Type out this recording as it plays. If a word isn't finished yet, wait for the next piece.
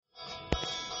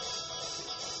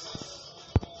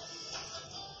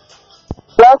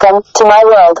Welcome to my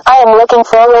world. I am looking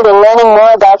forward in learning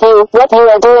more about you, what you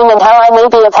are doing and how I may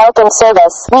be of help and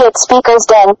service. We at Speakers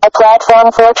Den, a platform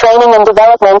for training and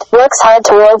development, works hard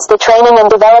towards the training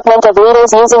and development of leaders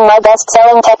using my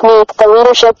best-selling technique, the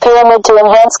leadership pyramid, to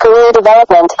enhance career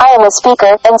development. I am a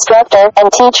speaker, instructor, and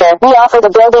teacher. We offer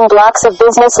the building blocks of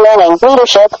business learning,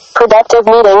 leadership, productive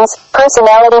meetings,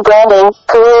 personality branding,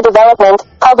 career development,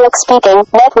 public speaking,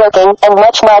 networking, and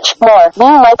much, much more.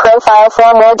 View my profile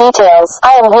for more details.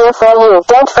 I am here for you.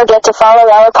 Don't forget to follow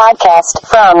our podcast.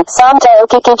 From Samta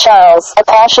Okiki Charles, a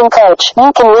passion coach.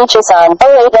 You can reach us on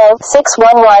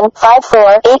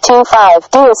 080-611-54825.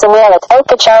 Do us a mail at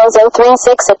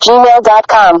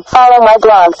okacharles036@gmail.com. Follow my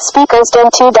blog,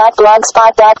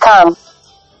 speakersden2.blogspot.com.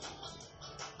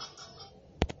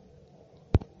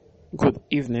 Good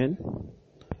evening.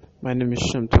 My name is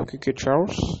Samta Okiki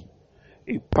Charles,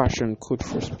 a passion coach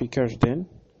for Speakers Den.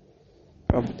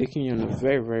 I'll be taking you on a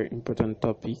very, very important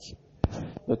topic,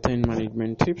 the 10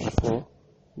 management tips for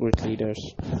great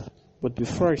leaders. But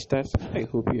before I start, I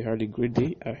hope you had a great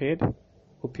day ahead.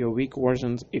 Hope your week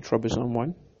wasn't a troublesome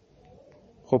one.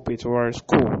 Hope it was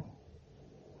cool.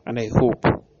 And I hope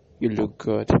you look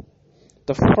good.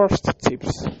 The first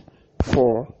tips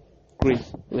for great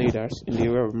leaders in the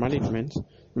area of management: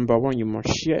 number one, you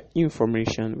must share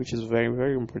information, which is very,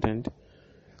 very important.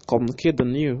 Communicate the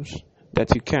news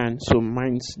that you can, so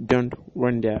minds don't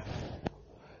run there.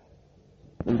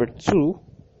 Number two,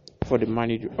 for the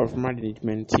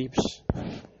management tips,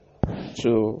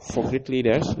 so for great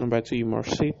leaders, number two, you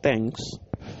must say thanks.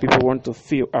 People want to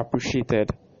feel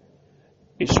appreciated.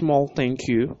 A small thank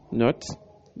you note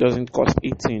doesn't cost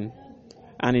 18,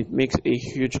 and it makes a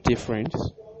huge difference.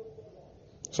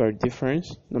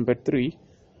 Number three,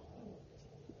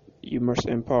 you must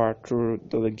empower through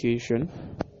delegation.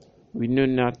 We know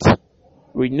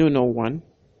no one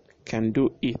can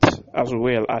do it as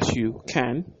well as you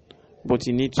can, but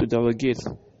you need to delegate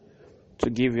to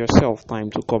give yourself time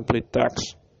to complete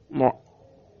tasks more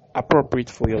appropriate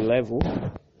for your level.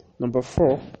 Number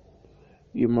four,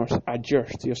 you must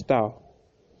adjust your style.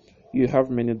 You have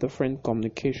many different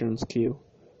communication skills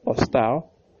or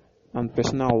style and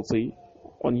personality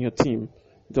on your team.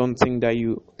 Don't think that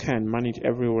you can manage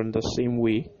everyone the same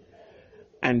way,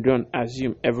 and don't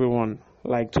assume everyone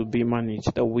like to be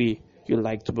managed the way you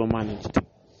like to be managed.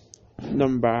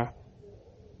 Number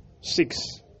five,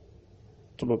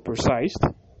 to be precise,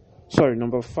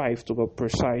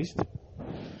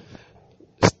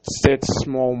 set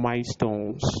small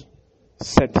milestones.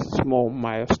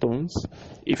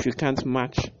 If you can't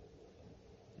match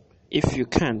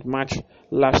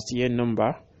last year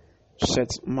number,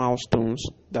 set milestones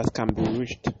that can be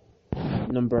reached.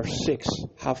 Number six,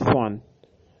 have fun.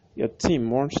 Your team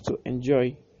wants to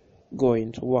enjoy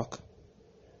going to work.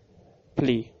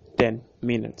 Play 10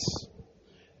 minutes.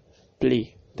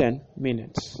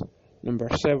 Number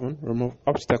seven, remove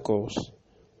obstacles.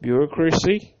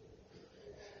 Bureaucracy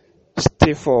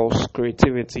stifles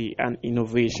creativity and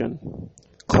innovation.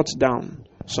 Cut down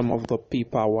some of the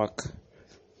paperwork.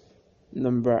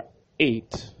 Number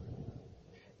eight,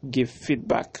 give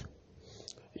feedback.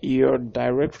 Your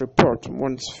direct report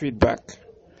wants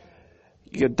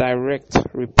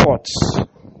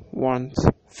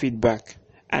feedback.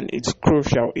 And it's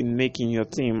crucial in making your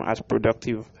team as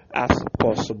productive as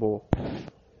possible.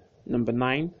 Number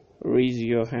nine, raise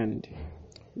your hand.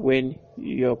 When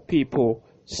your people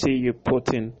see you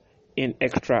putting in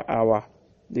extra hour,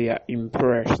 they are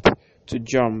impressed to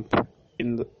jump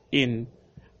in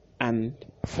and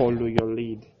follow your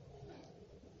lead.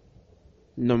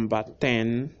 Number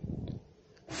 10,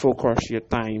 focus your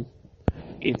time.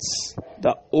 It's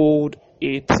the old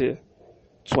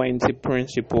 80-20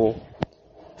 principle.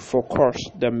 Focus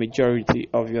the majority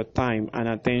of your time and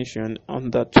attention on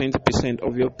the 20%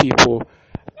 of your people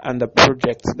and the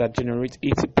projects that generate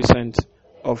 80%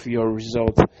 of your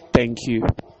result. Thank you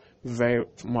very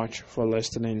much for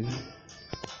listening.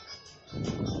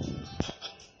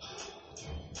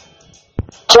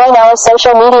 Join our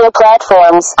social media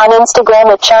platforms on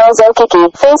Instagram at Charles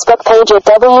Okiki, Facebook page at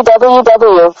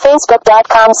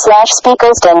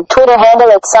www.facebook.com/speakersden, Twitter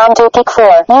handle at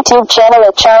SamTukik4, YouTube channel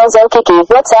at Charles Okiki,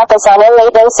 WhatsApp us on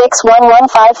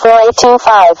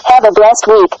 080-611-54825. Have a blessed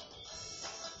week.